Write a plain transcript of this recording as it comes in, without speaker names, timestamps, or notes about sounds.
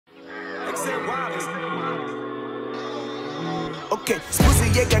Okay,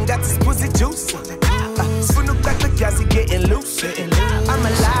 Spussy, yeah, got this pussy juice. Spoon back the gas, getting loose. I'm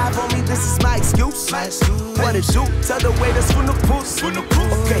alive, homie, this is my excuse. What it do? Tell the waiters from the puss.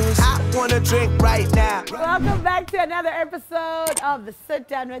 Okay, I wanna drink right now. Welcome back to another episode of the Sit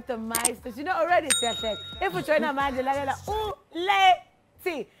Down with the Meisters. You know already, Seatdown. If we join our mind,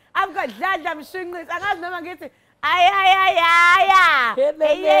 see, I've got Jadam Shinglis. I got no one getting. Oh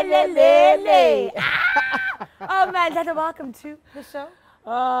man, Jada, welcome to the show.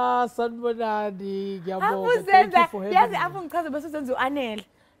 Sanibonani, ngiyabonga. Thank you for having me. Yes, I'm from Kaza, but senzo Anel.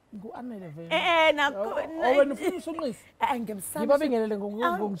 Ngu-Anele vele. Wena ufuna umshunqisi? Ngimsama. Ngibabingelele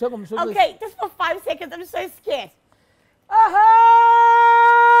njengomshunqisi. Okay, just for 5 seconds. I'm so scared.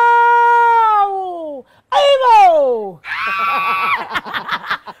 Ayibo!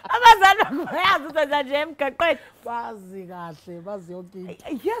 Abazali bayazi ukuthi nje emgaqweni. Bazi kahle, bazi yonke into.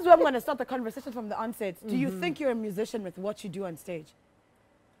 Here's where I'm going to start the conversation from the onset. Do you think you're a musician with what you do on stage?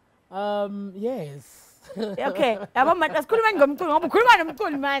 Yes. Okay. Asikhuluma ngomculo ngoba ukhuluma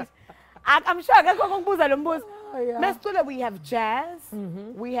nomculo manje. I'm sure akekho ongibuza lo mbuzo. Mesicule, we have jazz,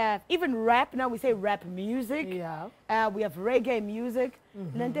 we have even rap. Now we say rap music. Yeah. We have reggae music.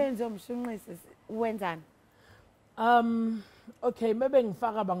 Lento yenziwa umshunqisi wenzani? Okay, maybe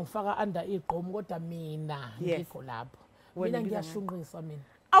bangifaka under igqom kodwa mina ngikho lapho. Mina ngiyashunqisa mina.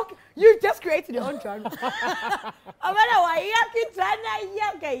 Okay, you just created your own genre. Abana wayakithana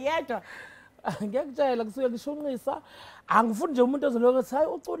yonke yedwa. Ngiyakutshela kusuke ngishunqisa angifuni nje umuntu ozoloku ethi hayi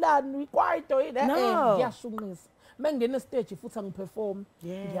uculani uyikwaito yini ngiyashunqisa mengene stage futhi angiperform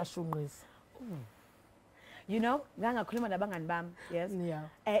ngiyashunqisa. You know, ngangakhuluma nabangani bami, yes.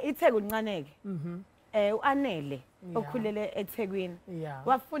 Yeah. Itheko uncaneke. U-Anele okhulele eThekwini.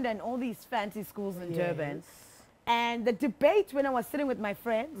 Wafunda in all these fancy schools in Durban. And the debate when I was sitting with my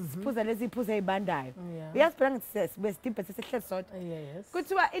friends, phuza lezi phuza ebandayo. Uyasibona ngithi besidibhe sesihleli sodwa. Yes.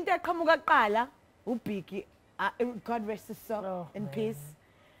 Kuthiwa into eqhamuka kuqala uBiggy, God rest his soul in peace.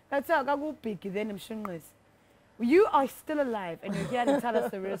 Kathiwa kakuBiggy then umshunqisi. You are still alive and you're here to tell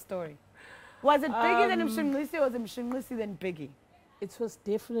us the real story. Was it Biggie then umshunqisi or was it umshunqisi then Biggie? It was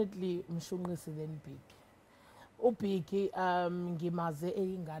definitely umshunqisi then Biggie. uBiggy ngimaze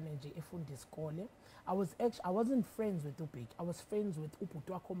eyingane nje efunda isikole. I wasn't friends with uBiggy. I was friends with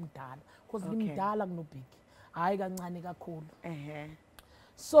ubhuti wakhe omdala because ngimdala kunoBiggy. Hayi kancane kakhulu.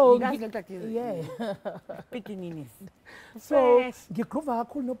 So you guys look like you. Yeah. Bikininis. So ngigroova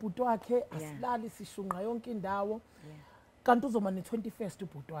kakhulu nobhuti wakhe asilali sishunqa yonke indawo. Kanti uzoma ne-21st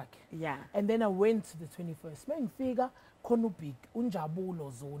ubhuti wakhe. Yeah. And then I went to the 21st. Mengifika khona uBiggy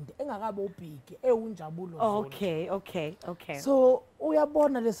unjabulo Zondi engakabe uBiggy unjabulo Zondi. Okay. So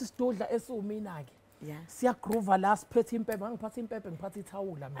uyabona lesi sidudla esiwumina ke. Yeah. Siyagroova la siphethe impempe ngiphatha impempe ngiphatha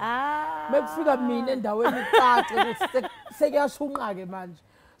ithawula mina. Mekufika mina endaweni icace ukuthi sekuyashunqa ke manje.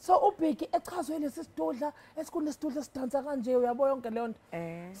 So uBiggy echazwe lesi sidudla esikunesidudla sidansa kanje uyabo yonke leyo nto.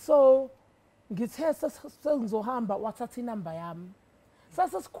 So ngithe sengizohamba wathatha inamba yami.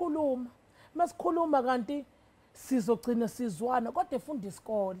 Sasesikhuluma. Masikhuluma kanti sizogcina sizwana kodwa efunda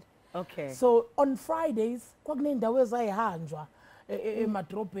isikole. Okay. So on Fridays kwakunendawo ezayihanjwa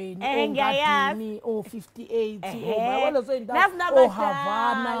emadrobheni oNgadini o58 yabona so indawo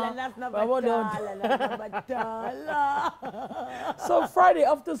oHavana yabona. So Friday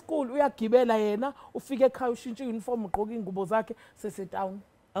after school uyagibela yena ufike ekhaya ushintsha uniform ugqoka ingubo zakhe seSeatdown.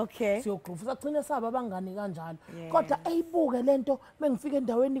 Okay. Siyogroova sagcina saba abangani kanjalo. Kodwa ayibuke lento mengifika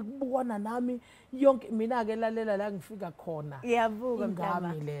endaweni kubukwana nami yonke mina ke lalela la ngifika khona. Iyabuka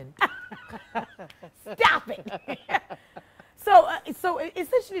ngami lento. Stop it. So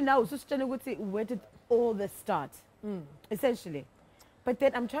essentially now usitshela ukuthi where did all this start? Essentially. But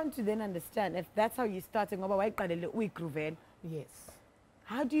then I'm trying to then understand if that's how you started ngoba wayiqalele uyigroovela. Yes.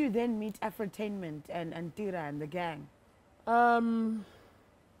 How do you then meet Afrotainment and Tira and the gang?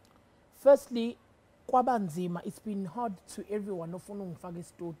 Firstly, kwabanzima, it's been hard to everyone ofuna ungifaka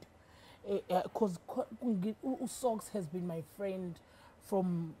e-studio. Because uSocks has been my friend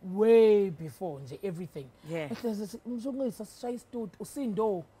from way before nje everything. Umshunqisi asishaya i-studio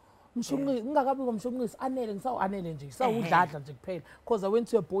usindo. Umshunqisi ngingakabi ngomshunqisi Anele ngisawuAnele nje. Sawudladla nje kuphela because I went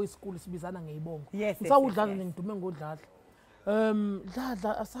to a boys school sibizana ngeyibongo. Ngisawudladla nje ngidume ngodladla.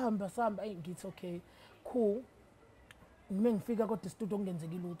 Dladla asihamba ngithi okay cool. Ngifika kodwa e-studio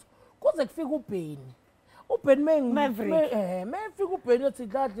ngenzeki lutho. Kuze kufika uBhenni. uBhenni mengifika uBhenni uthi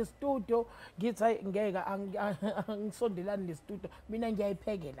dladla e-studio ngithi hayi ngeke angisondelani le-studio mina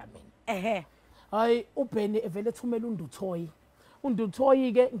ngiyayiphekela mina. Hayi uBhenni evele ethumela uNduthoyi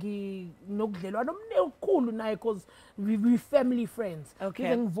unduthoyi-ke nginokudlelwana omkhulu naye because we family friends. Okay.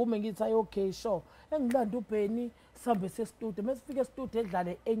 Ngize ngivume ngithi ayi okay sure. Engilanda uBhenny sihambe sestudio. Mesifike estudio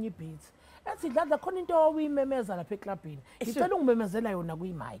edlale enye beat. Ethi dladla khona into owuyimemeza lapha eklabhini. Ngicela ungimemezela yona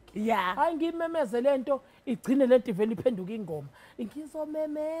kuyi-mic. Yeah. Hayi ngiyimemeze lento igcine lento ivele iphenduka ingoma.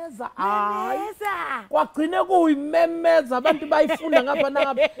 Ngizomemeza. Hayi. Kwagcine kuyimemeza abantu bayifunda ngapha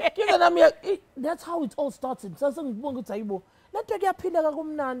nangapha. Kize nami that's how it all started. Sase ngibonga ukuthi hayibo lento kuyaphileka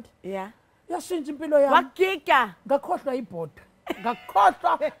kumnandi. Yeah. Yashintsha impilo yami. Wagiga. Ngakhohlwa ibhodo.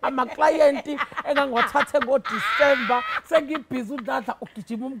 Ngakhohlwa ama-client engangiwathathe ngoDisemba sengibhizi udladla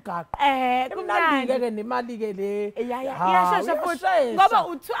ugijima umgaqo. Kumnandi-ke nemali-ke le. Iyashesha futhi ngoba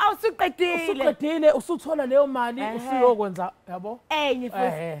awusuqedile. Usuqedile usuthola leyo mali usuyokwenza yabo. Enye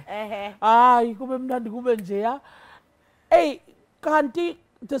futhi. Hayi kube mnandi kube nje ya. Hey kanti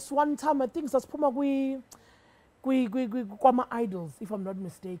this one time I think sasiphuma kwama-idols if I'm not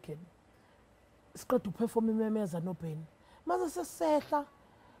mistaken. Siqeda uperform imemeza noBhenny. Mase sesehla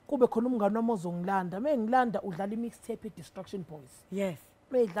kube khona umngane wami ozongilanda. Mengilanda udlala i-mixtape eDistraction Boys. Yes.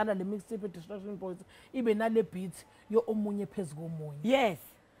 Meyidlala le mixtape eDistraction Boys ibe nale beat yo omunye phezulu komunye. Yes.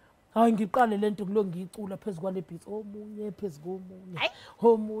 Hayi ngiqale lento kulo ngicula phezulu kwale beat omunye phezulu komunye.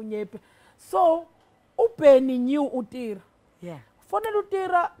 Omunye. So uBhenny knew uTira. Yeah. Fonela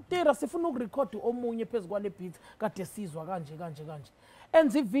uTira sifuna ukurecord omunye phezulu kwale beat kade sizwa kanje.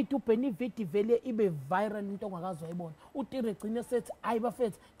 Enza ivideo uBhenny ivideo vele ibe viral into ongakazi wayibona. UTira egcine sethi hayi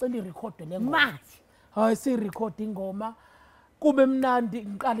bafethu cela irecord le ngoma. Hayi sirecord ingoma. Kube mnandi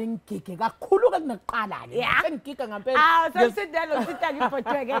ngiqale ngigige kakhulu kunakuqala le. Sengigiga ngempela. Sesindalo sithi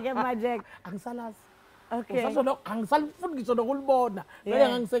ngiphothweke manje. Angisalazi. Okay. Usasho lo angisalifuni ngisho nokulibona. Vele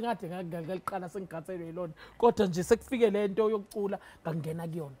ngangisengade ngaliqala sengigathelwe yilona. Kodwa nje sekufike lento yokucula ngangena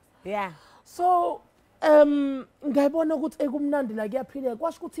kuyona. Yeah. So ngayibona ukuthi ekumnandi la kuyaphileka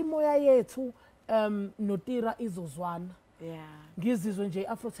kwasho ukuthi imoya yethu noTira izozwana. Yeah. Ngizizwe nje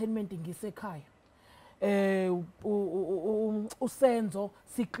Afrotainment ngisekhaya. Usenzo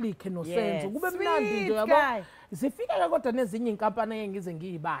siklikhe nosenzo kube mnandi nje yabo. Sifika kodwa nezinye inkampani engize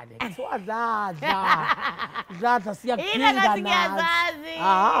ngiyibale. Kuthiwa dladla siyakudinga nathi.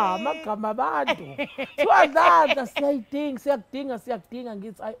 Amagama abantu. Kuthiwa dladla siyakudinga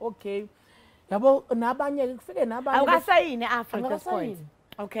ngithi ay okay. Yabo nabanye kufike nabanye awukasayini Afro at this point.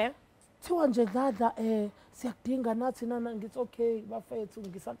 Okay. Thiwa nje dladla siyakudinga nathi nana ngithi okay bafethu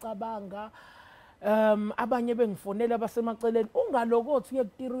ngisacabanga. Abanye bengifonela basemaceleni ungalokothi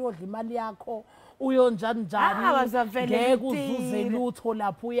uyekutira uyodla imali yakho uyonjani ngeke uzuze lutho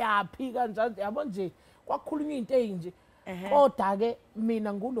lapho uyaphi kanjani yabo nje kwakhulunywa into ezinje kodwa ke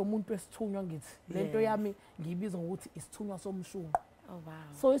mina ngulomuntu wesithunywa ngithi lento yami ngiyibiza ngokuthi isithunywa somshunqo. Oh wow.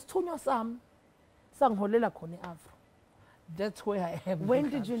 So isithunywa sami sangiholela khona eAfro. That's where I am. When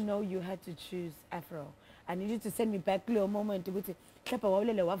did you know you had to choose Afro? I need you to send me back kulo moment ukuthi mhlawumbe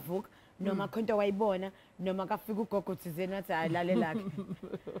wawulele wavuka noma khonto wayibona noma kafika ugogo thizeni wathi ayalalela lakhe.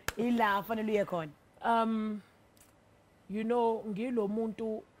 Ila fanele uye khona. You know ngilo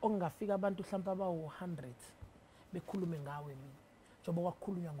muntu ongafika abantu mhlawumbe abawu100 bekhulume ngawe mina. Njoba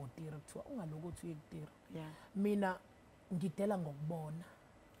kwakhulunywa ngoTira kuthiwa ungalokothi uyekutira. Yeah. Mina ngidela ngokubona.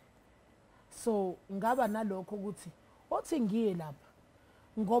 So ngaba nalokho ukuthi othi ngiye lapha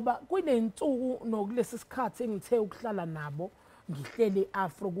ngoba kunensuku nokulesi sikhathi engithe ukuhlala nabo ngihlele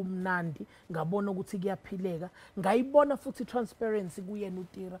eAfro kumnandi ngabona ukuthi kuyaphileka ngayibona futhi transparency kuyena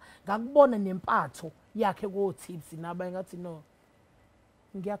uTira ngakubona nempatho yakhe ko tips naba engathi no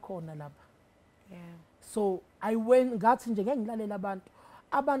ngiyakhona lapha. Yeah. So I went ngathi nje ngeke ngilalela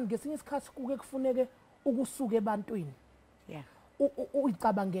abantu ngesinye isikhathi kuke kufuneke ukusuka ebantwini. Yeah.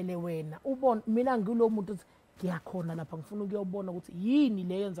 Uyicabangele wena ubona mina ngilo muntu ngiyakhona lapha ngifuna ukuyobona ukuthi yini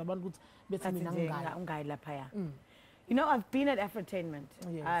le yenza abantu ukuthi bethi mina ungayi lapha ya. You know, I've been at Afrotainment.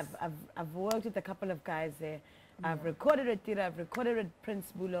 Yes. I've worked with a couple of guys there. I've recorded with Tira, I've recorded with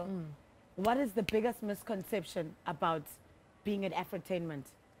Prince Bulo. What is the biggest misconception about being at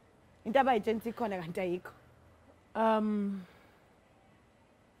Afrotainment? Intaba agency khona kanti ayikho.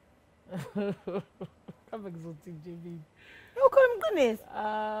 Kabe kuzothi nje mina. Ukhona umqinisi?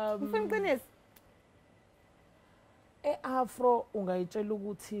 Ufuna umqinisi? eAfro ungayitshela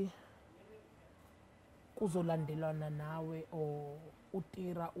ukuthi kuzolandelana nawe o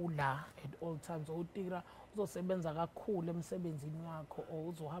uTira ula at all times uTira uzosebenza kakhulu emsebenzini wakho o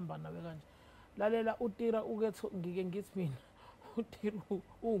uzohamba nawe kanje. Lalela uTira uketho ngike ngithi mina uTira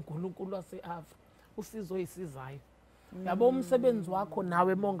uNkulunkulu waseAfro usizo isizayo. Yabo umsebenzi wakho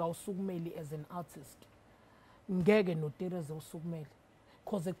nawe monga usukumeli as an artist. Ngeke noTira usukumeli.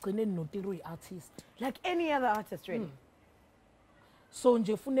 Because egcineni noTira uyiartist like any other artist really. So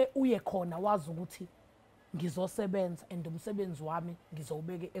nje fune uye khona wazi ukuthi ngizosebenza and umsebenzi wami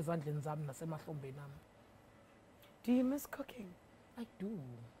ngizowubeke ezandleni zami nasemahlombeni ami. Do you miss cooking? I do.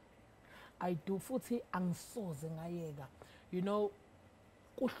 I do. Futhi angisoze ngayeka. You know,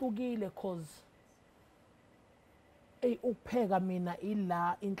 kuhlukile cause ukupheka mina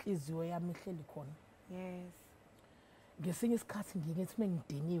ila inhliziyo yami ihleli khona. Yes. Ngesinye isikhathi ngiyethi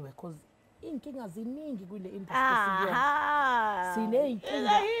mengidiniwe cause inkinga ziningi kule industry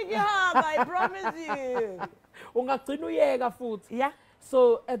sineyinkinga. I promise you. Ungagcina uyeka futhi. Yeah.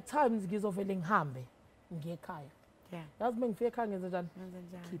 So at times ngizovele ngihambe ngiye ekhaya. Yeah. Yazi mengifika ekhaya ngenza njani?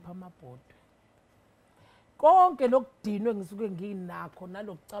 Khipha amabhodo. Konke lokudinwe ngisuke nginakho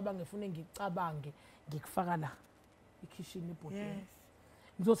nalokucabanga ngifune ngicabange ngikufaka la ikitchen ibhodweni. Yes.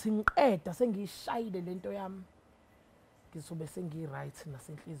 Ngizothi ngiqeda sengishayile lento yami. Ngizobe sengi-right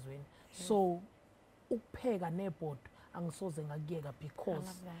nasenhlizweni. So ukupheka nebhodo angisoze ngakuyeka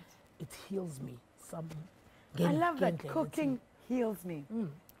because it heals me. I love that cooking heals me.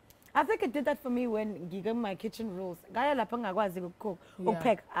 I think it did that for me when I gave my kitchen rules. Gaya lapha ngakwazi ukucook.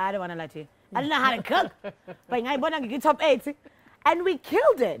 Ukupheka, I don't want to lie to you. I don't know how to cook. But ngayibona ngiki top 8 and we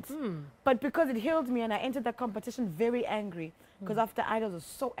killed it. But because it healed me and I entered the competition very angry because after Idols I was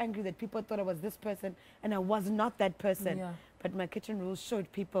so angry that people thought I was this person and I was not that person. Yeah. But my kitchen rules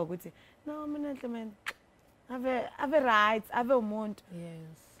showed people would say, no, man, have a rights, have a want.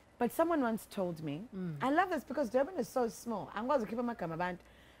 Yes. But someone once told me, I love this because Durban is so small. I'm going to keep my camera band.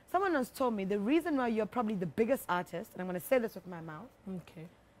 Someone once told me the reason why you're probably the biggest artist, and I'm going to say this with my mouth. Okay.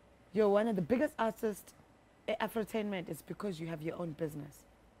 You're one of the biggest artists in Afrotainment is because you have your own business.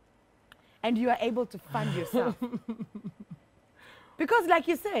 And you are able to fund yourself. Because like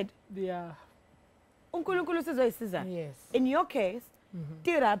you said, yeah. Yes. In your case,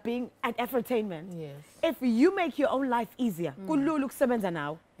 Tira being at Afrotainment, yes. If you make your own life easier, Yeah.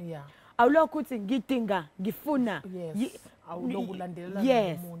 Yes.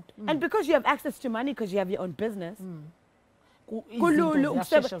 Yes. And because you have access to money, because you have your own business,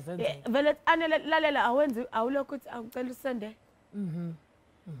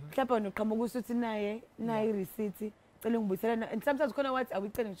 and sometimes what are we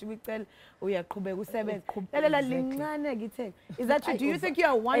telling? Should we tell? Oh yeah, is that true? Do you think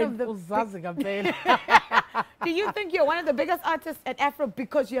you're one of the? Do you think you're one of the biggest artists at Afro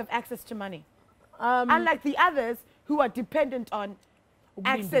because you have access to money? Unlike the others who are dependent on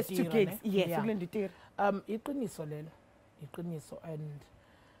access to gigs. Yes, iqiniso lelo. Iqiniso, and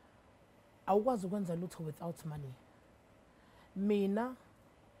awukwazi ukwenza lutho without money. Mina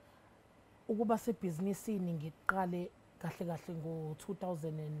ukuba sebhizinisini ngiqale kahle kahle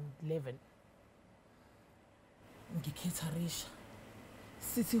ngo-2011 ngikhetharisha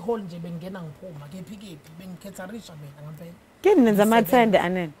City Hall nje bengena ngiphuma kephi bengikhetharisha mina ngempela kini nenza amathende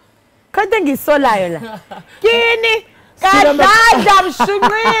anene kodwa ngisolayo la kini kadada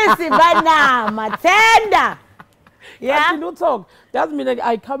mshunqisi bana mathenda. Yeah, no talk. That means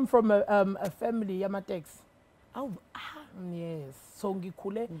I come from a family yamatex. Oh, yes. So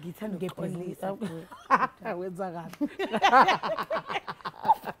ngikhule ngithandukholisa wenza kahle.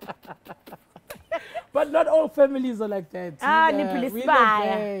 But not all families are like that. We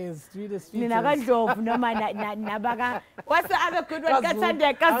the sweetest. Nina kaDlovu noma nabaka. What's the other good one?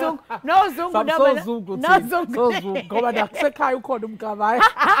 Kathandeka Zungu. No Zungu no Zungu. Ngoba nakusekhaya ukhona umgaba.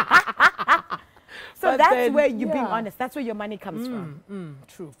 So that's then, where you're being honest. That's where your money comes from.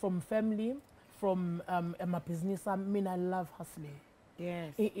 True. From family, from my business. I mean, I love hustling.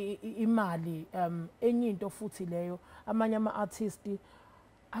 Yes. Imali, enye into futhi leyo, amanye ama artists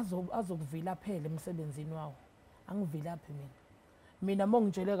azokuvila phela emsebenzini wawo. Angivilaphi mina. Mina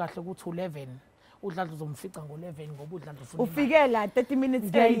mongitshele kahle ukuthi 11, udlala uzomfica ngo11 ngoba udlala ufuna. Ufike la 30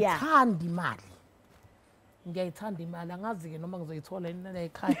 minutes earlier. Ngiyayithanda imali. Angazi ke noma ngizoyithola yini la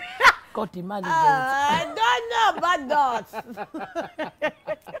ekhaya. Kodwa imali I don't know about that.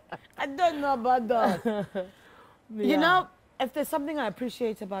 I don't know about that. Yeah. You know, if there's something I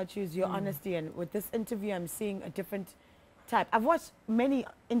appreciate about you is your honesty, and with this interview I'm seeing a different type. I've watched many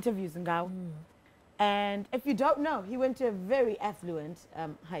interviews in Gao, and if you don't know, he went to a very affluent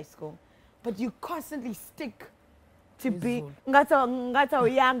high school, but you constantly stick to be ngata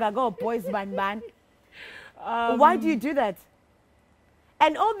uyanga go boys ban. Why do you do that?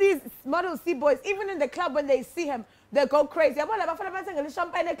 And all these model C boys, even in the club, when they see him, they go crazy.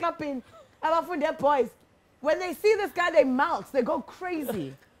 Boys. When they see this guy, they melt. They go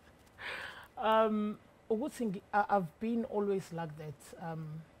crazy. I've been always like that.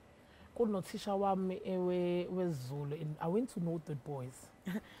 kunothisha wami weZulu and I went to North with boys.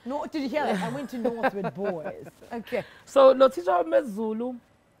 No, did you hear that? I went to North with boys. Okay. So nothisha wami weZulu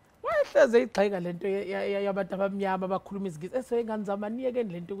wayehleze igxeka lento yabantu abamnyama abakhuluma isiNgisi esengane zami aniyeke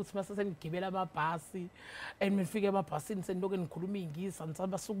lento ukuthi mase senigibela amabhasi and nifike emabhasini seniloko nikhuluma iziNgisi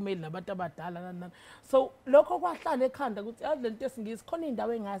anisabasukumeli nabantu abadala nani. So lokho kwahlala ekhanda ukuthi yazi lento yesiNgisi khona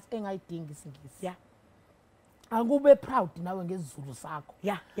indawo engayidingi isiNgisi. Yeah. Angube proud nawe ngesiZulu sakho.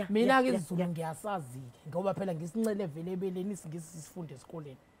 Yeah. Mina ke isiZulu ngiyasazi ngoba phela ngisincele vele ebeleni isiNgisi sifunde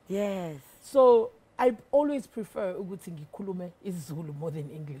esikoleni. Yes. So I always prefer ukuthi ngikhulume isiZulu more than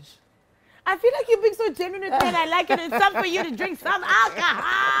English. I feel like you're being so genuine with me and I like it. It's time for you to drink some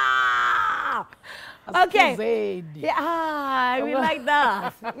alcohol. Okay. Yeah, we like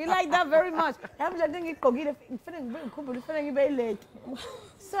that. We like that very much.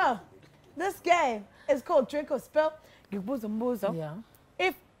 So, this game is called Drink or Spill. Yeah.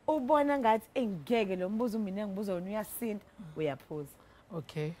 If ubona ngathi engeke lo mbuzo mina ngibuza wena uyasinda uyaphuza.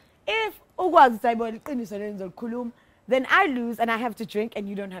 Okay. If ukwazi ukuthi ayibona iqiniso lenzo likhuluma, then I lose and I have to drink and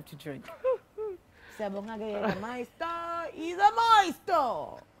you don't have to drink. Siyabonga ke Meister is a Meister.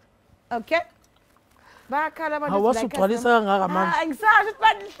 Okay? Bakhala abantu awasugcwalisa kangaka manje. Ngisasho ukuthi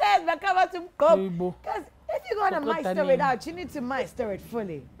banihlezi bakhala bathi umgqobo. Because if you're going to Meister it out, you need to Meister it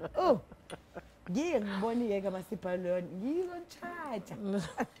fully. Oh. Ngibonike ke masiphaloni. Ngizontshaja.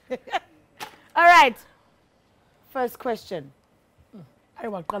 All right. First question. I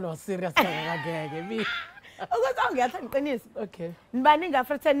waqala wa serious kangaka mi. Ukuthi angiyathanda iqiniso. Okay. Nibaningi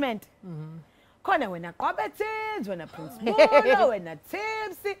aftertainment. Khona wena Qabethins, wena Prince Bolo, wena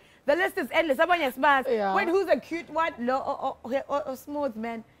Tipsy. The list is endless. Abanye sibazi. Wait, who's a cute one? Lo or smooth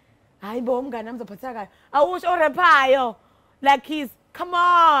man. Hayi bo umngane amzophatha kahle. Awusho orepayo. Like he's come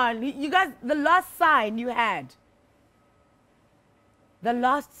on. You guys, the last sign you had. The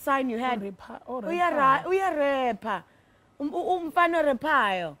last sign you had. Uyarepa. Umfana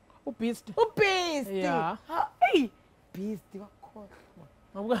orepayo. Ubeast. Yeah. Hey. Beast wakhona.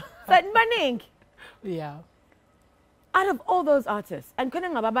 Baningi. Yeah. Out of all those artists, and khona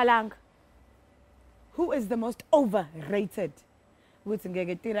ngababalanga, who is the most overrated? Ukuthi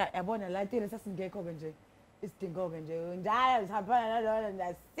ngeke tira yabona la tira sasingekho ke nje. Isidingo ke nje. Njalo sihaphana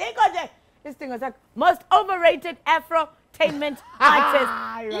nalona sikho nje. Isidingo sakhe most overrated Afrotainment artist.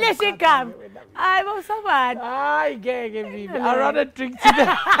 Lishikam. I was so bad. Ay, ngeke bibi. I rather drink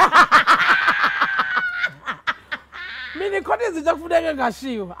today. Mina khona izinto kufuneka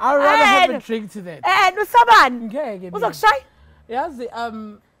ngashiwo. I rather have a drink to that. Usabani? Ngeke. Uzokushaya? Yazi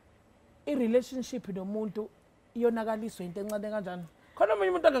I relationship nomuntu iyonakaliswa into encane kanjani. Khona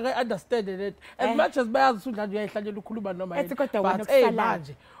umuntu umuntu angeke understand that as much as bayazi udla nje uyayihlanyela ukukhuluma noma yini. But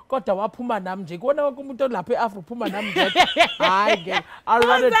manje kodwa waphuma nami nje kuona wonke umuntu olapha eAfrica uphuma nami nje. Hayi ngeke. I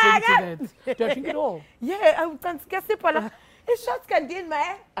rather drink to that. Do you drink it all? Yeah, awucansi kesipho la. Ishots kandini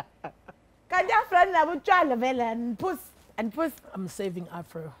ma. Kanti afrani labo utshwala vele and puss. I'm saving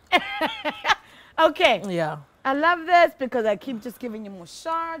Afro. Okay. Yeah. I love this because I keep just giving you more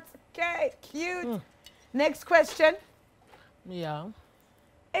shots. Okay, cute. Next question. Yeah.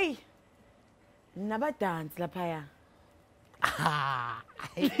 Hey. Naba dance lapaya.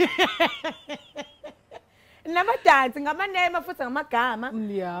 Naba dance ngamanema futhi ngamagama.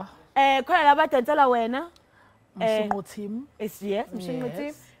 Yeah. Khona laba dancela wena. Mshinqo team. Yes, Mshinqo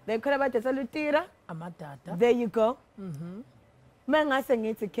team. Then khona badancela uTira. Amadada. There you go. Mangase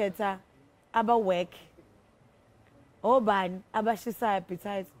ngithi khetha aba-work. Obani abashisayo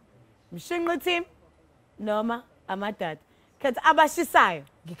appetite. Mshinqo team noma amadada. Khetha abashisayo.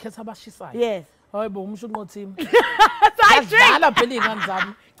 Ngikhetha abashisayo. Yes. Hayibo umshinqo team. So I drink. Dala phela ingane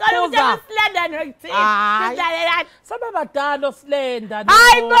zami. Qala ukuthi Slender no-team. Sidlalelani. Sababadala Slender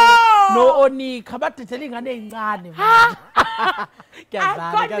no Onika badethela ingane ezincane.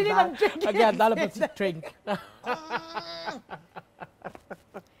 Ngiyadlala but drink.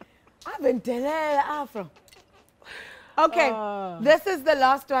 Avendelela Afro. Okay, this is the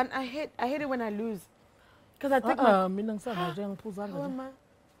last one. I hate it when I lose. Because I think mina ngisanga nje ngiphuza nje.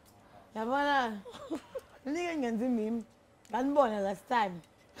 Yabona. Nike ngenza imimi. Nganibona last time.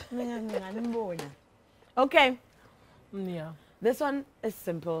 Nganibona. Okay. Yeah. This one is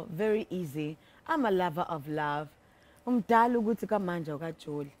simple, very easy. I'm a lover of love. Umdala ukuthi kamanje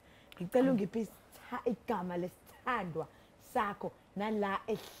ukaJoli. Ngicela ungiphi igama lesithandwa sakho nala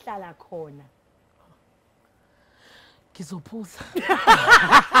ehlala khona. Ngizophuza.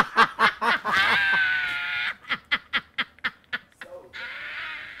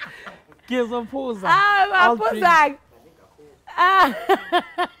 Ngizophuza. Ngaphuza.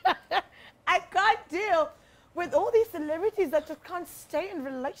 I can't deal with all these celebrities that just can't stay in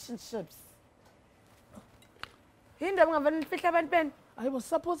relationships. I was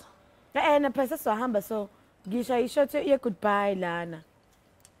supposed. Phela sihamba so ngisho isho to goodbye lana.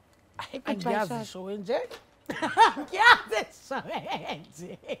 Angiyazi show nje.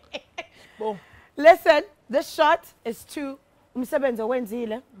 Listen, this shot is to umsebenzi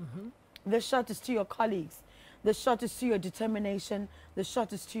owenzile. This shot is to your colleagues. This shot is to your determination. This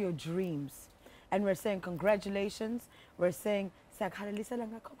shot is to your dreams. And we're saying congratulations. We're saying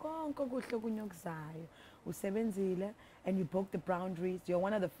usebenzile, and you broke the boundaries. You're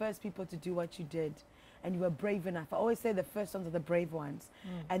one of the first people to do what you did. And you were brave enough. I always say the first ones are the brave ones.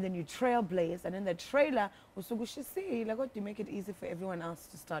 And then you trailblaze. And in the trailer, you make it easy for everyone else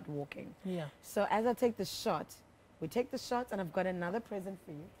to start walking. Yeah. So as I take the shot, we take the shots, and I've got another present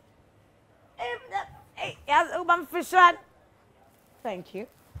for you. Thank you.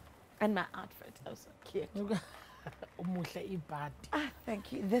 And my outfit, also cute.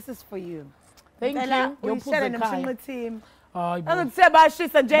 Thank you. This is for you. Thank you. We share an team.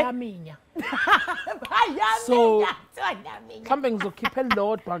 So, something to keep a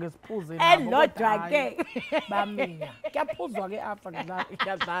lot of us posing. And not drag. Baminya. Kapuzwa ke apha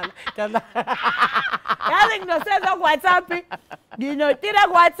ngiyadlala. Yazi nginosenza ku WhatsApp. Nginotira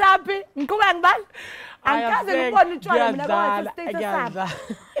ku WhatsApp. Ngiqhubeka ngibani? Angikaze ngibone utshwala mina kwa status.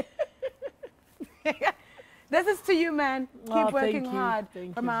 This is to you, man. Keep working hard.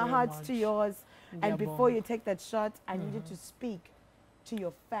 From our hearts to yours. And before you take that shot, I need you to speak to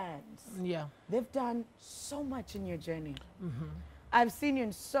your fans. Yeah. They've done so much in your journey. I've seen you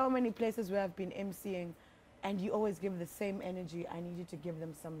in so many places where I've been emceeing, and you always give the same energy. I need you to give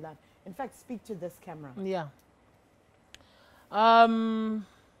them some love. In fact, speak to this camera. Yeah.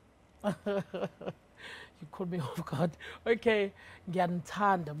 You called me off guard. Okay.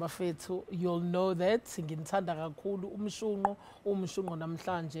 Ngiyanithanda bafethu. You'll know that. Nginithanda kakhulu umshunqo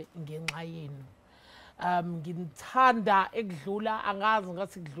namhlanje ngenxa yenu. Nginithanda ekudlula angazi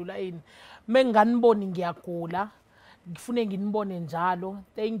ngathi kudlula yini. Menganiboni ngiyagula. Ngifune nginibone njalo.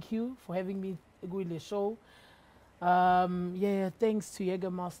 Thank you for having me kule show. Yeah, thanks to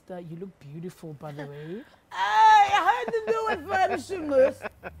Meister. You look beautiful, by the way. Hey, I had to do it for the singers.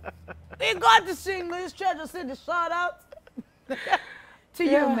 We got the singers. Try to send a shout out to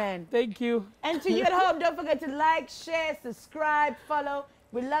you, man. Thank you. And to you at home, don't forget to like, share, subscribe, follow.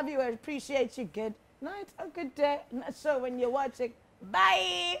 We love you and appreciate you. Good night, a good day. Not sure when you're watching.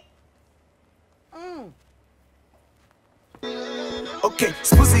 Bye. Okay,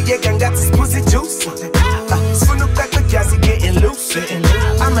 spusi yeka ngathi spusi juice.